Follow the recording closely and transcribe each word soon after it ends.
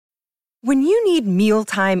When you need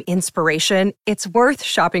mealtime inspiration, it's worth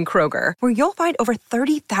shopping Kroger, where you'll find over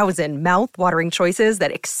 30,000 mouth-watering choices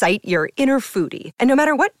that excite your inner foodie. And no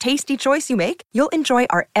matter what tasty choice you make, you'll enjoy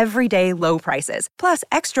our everyday low prices, plus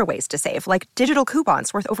extra ways to save, like digital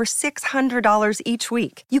coupons worth over $600 each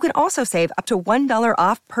week. You can also save up to $1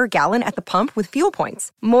 off per gallon at the pump with fuel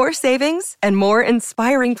points. More savings and more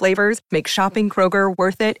inspiring flavors make shopping Kroger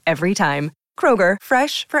worth it every time. Kroger,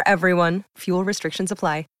 fresh for everyone. Fuel restrictions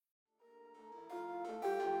apply.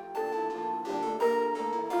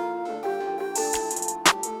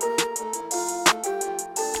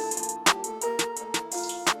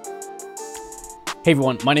 Hey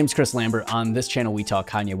everyone, my name is Chris Lambert. On this channel, we talk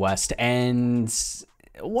Kanye West, and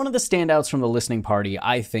one of the standouts from the listening party,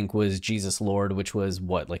 I think, was Jesus Lord, which was,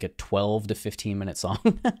 like a 12 to 15 minute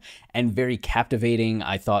song, and very captivating.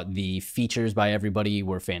 I thought the features by everybody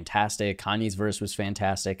were fantastic. Kanye's verse was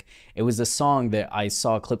fantastic. It was a song that I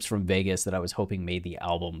saw clips from Vegas that I was hoping made the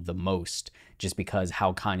album the most, just because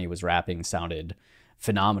how Kanye was rapping sounded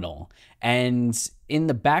phenomenal. And in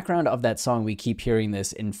the background of that song, we keep hearing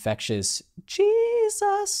this infectious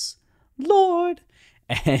Jesus Lord,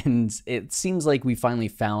 and it seems like we finally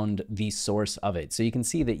found the source of it. So you can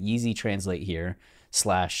see that Yeezy Translate here /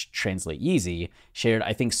 Translate Yeezy shared,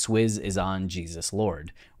 I think Swizz is on Jesus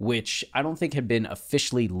Lord, which I don't think had been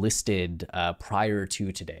officially listed prior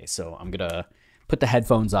to today. So I'm gonna put the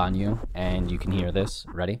headphones on you and you can hear this.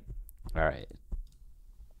 Ready? All right.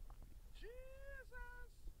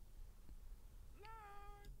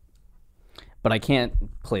 But I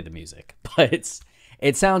can't play the music, but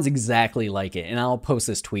it sounds exactly like it. And I'll post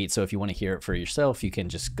this tweet, so if you want to hear it for yourself, you can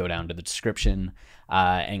just go down to the description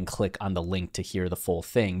and click on the link to hear the full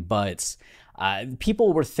thing. But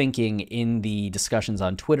people were thinking in the discussions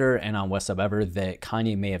on Twitter and on West Sub Ever that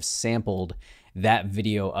Kanye may have sampled that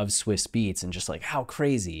video of Swizz Beatz, and just like, how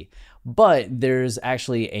crazy. But there's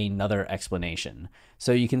actually another explanation.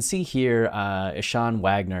 So you can see here Ishan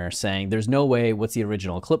Wagner saying, there's no way, what's the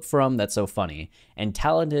original clip from? That's so funny. And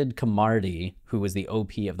Talented Kamardi, who was the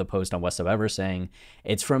OP of the post on West Sub Ever, saying,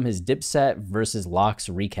 it's from his Dipset versus Lox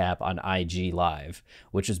recap on IG Live,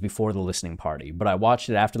 which was before the listening party. But I watched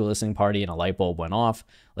it after the listening party and a light bulb went off.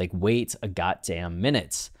 Like, wait a goddamn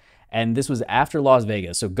minute. And this was after Las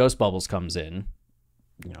Vegas, so Ghost Bubbles comes in,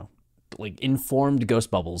 like informed Ghost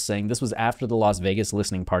Bubbles, saying this was after the Las Vegas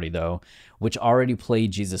listening party, though, which already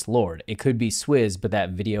played Jesus Lord. It could be Swizz, but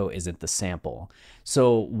that video isn't the sample.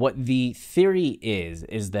 So what the theory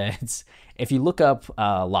is that if you look up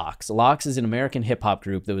Lox is an American hip-hop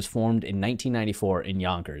group that was formed in 1994 in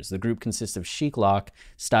Yonkers. The group consists of Sheek Louch,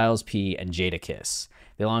 Styles P, and Jadakiss.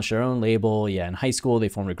 They launched their own label. In high school, they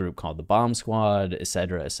formed a group called the Bomb Squad,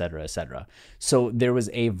 etc., etc., etc. So there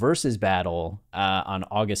was a versus battle on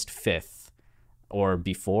August 5th or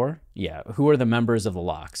before. Who are the members of the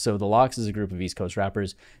Lox? So the Lox is a group of East Coast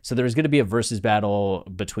rappers. So there was going to be a versus battle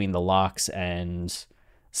between the Lox and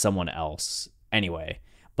someone else. Anyway,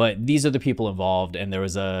 but these are the people involved, and there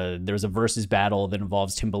was a versus battle that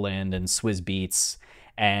involves Timbaland and Swizz Beatz.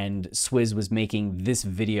 And Swizz was making this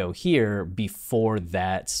video here before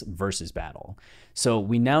that versus battle. So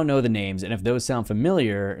we now know the names, and if those sound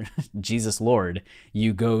familiar, Jesus Lord,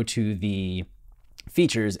 you go to the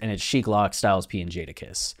features and it's Sheek Louch, Styles P, and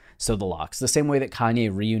Jadakiss. So the Lox. The same way that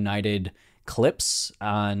Kanye reunited Clips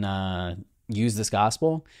on Use This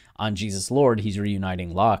Gospel, on Jesus Lord, he's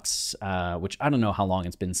reuniting Lox, which I don't know how long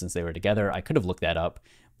it's been since they were together. I could have looked that up,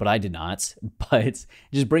 but I did not. But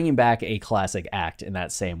just bringing back a classic act in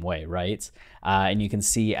that same way, right? And you can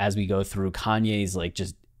see as we go through Kanye's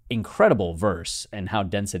just incredible verse and how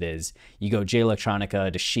dense it is. You go Jay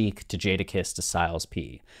Electronica to Sheek to Jadakiss to Styles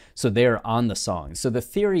P. So they're on the song. So the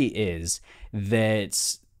theory is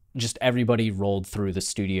that just everybody rolled through the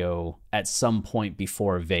studio at some point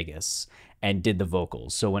before Vegas and did the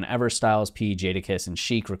vocals. So whenever Styles P, Jadakiss, and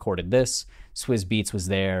Sheek recorded this, Swizz Beatz was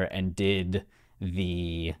there and did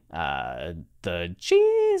the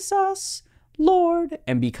Jesus Lord.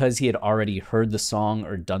 And because he had already heard the song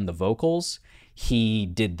or done the vocals, he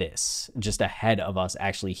did this just ahead of us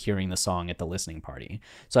actually hearing the song at the listening party.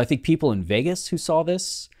 So I think people in Vegas who saw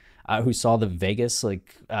this, who saw the Vegas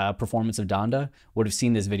performance of Donda, would have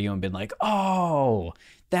seen this video and been like, oh,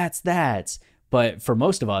 that's that. But for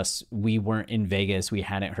most of us, we weren't in Vegas. We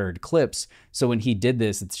hadn't heard Clips. So when he did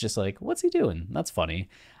this, it's just like, what's he doing? That's funny.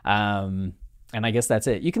 And I guess that's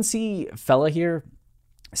it. You can see Fella here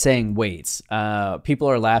saying, wait, people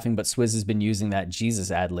are laughing, but Swizz has been using that Jesus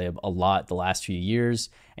ad lib a lot the last few years,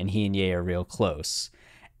 and he and Ye are real close.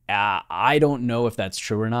 I don't know if that's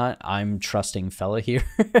true or not. I'm trusting Fella here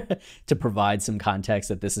to provide some context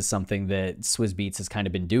that this is something that Swizz Beatz has kind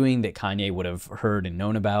of been doing, that Kanye would have heard and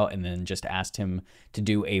known about, and then just asked him to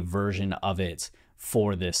do a version of it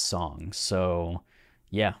for this song. So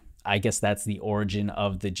yeah, I guess that's the origin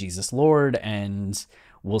of the Jesus Lord, and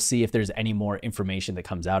we'll see if there's any more information that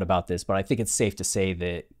comes out about this. But I think it's safe to say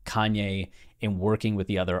that Kanye, in working with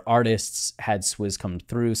the other artists, had Swizz come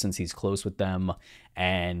through since he's close with them,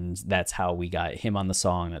 and that's how we got him on the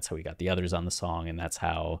song, that's how we got the others on the song, and that's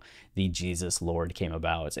how the Jesus Lord came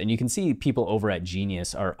about. And you can see people over at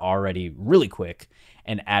Genius are already really quick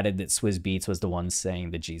and added that Swizz Beatz was the one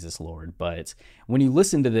saying the Jesus Lord. But when you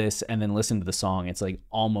listen to this and then listen to the song, it's like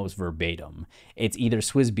almost verbatim. It's either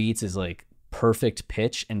Swizz Beatz is like perfect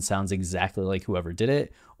pitch and sounds exactly like whoever did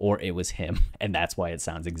it, or it was him, and that's why it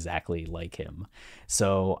sounds exactly like him.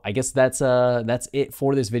 So I guess that's it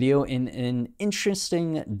for this video, in an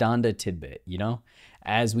interesting Donda tidbit, you know,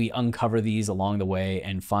 as we uncover these along the way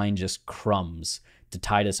and find just crumbs to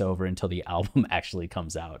tide us over until the album actually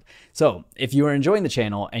comes out. So if you are enjoying the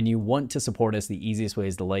channel and you want to support us, the easiest way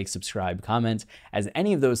is to like, subscribe, comment, as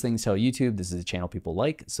any of those things tell YouTube this is a channel people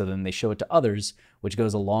like, so then they show it to others, which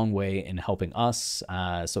goes a long way in helping us.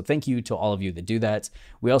 So thank you to all of you that do that.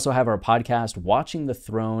 We also have our podcast, Watching the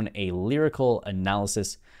Throne, a lyrical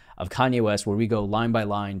analysis of Kanye West, where we go line by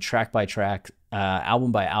line, track by track,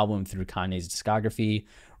 album by album through Kanye's discography,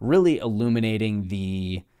 really illuminating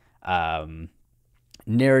the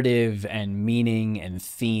narrative and meaning and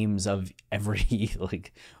themes of every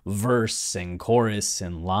like verse and chorus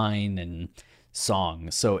and line and song.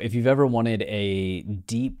 So if you've ever wanted a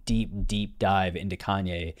deep dive into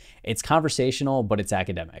Kanye, it's conversational, but it's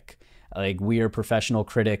academic. Like, we are professional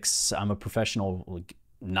critics. I'm a professional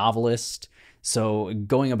novelist. So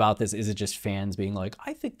going about this isn't just fans being like,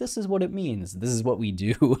 I think this is what it means. This is what we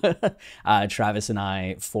do, Travis and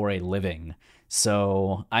I, for a living.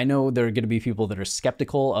 So I know there are going to be people that are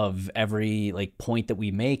skeptical of every like point that we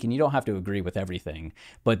make, and you don't have to agree with everything,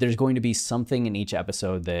 but there's going to be something in each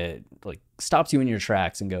episode that like stops you in your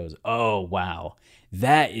tracks and goes, oh, wow,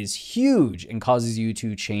 that is huge, and causes you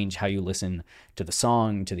to change how you listen to the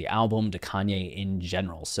song, to the album, to Kanye in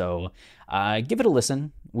general. So give it a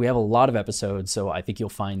listen. We have a lot of episodes, so I think you'll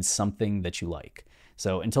find something that you like.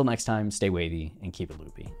 So until next time, stay wavy and keep it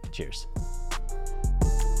loopy. Cheers.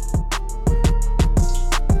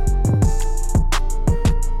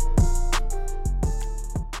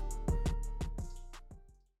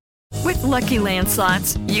 With Lucky Land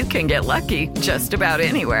Slots, you can get lucky just about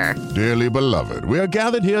anywhere. Dearly beloved, we are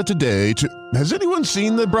gathered here today to... Has anyone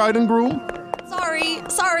seen the bride and groom?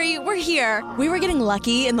 Sorry, we're here. We were getting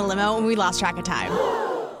lucky in the limo and we lost track of time.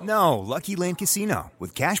 No, Lucky Land Casino,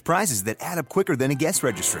 with cash prizes that add up quicker than a guest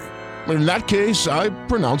registry. In that case, I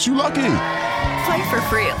pronounce you lucky. Play for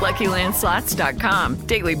free at LuckyLandSlots.com.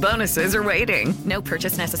 Daily bonuses are waiting. No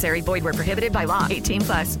purchase necessary. Void where prohibited by law.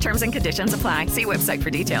 18+. Terms and conditions apply. See website for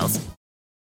details.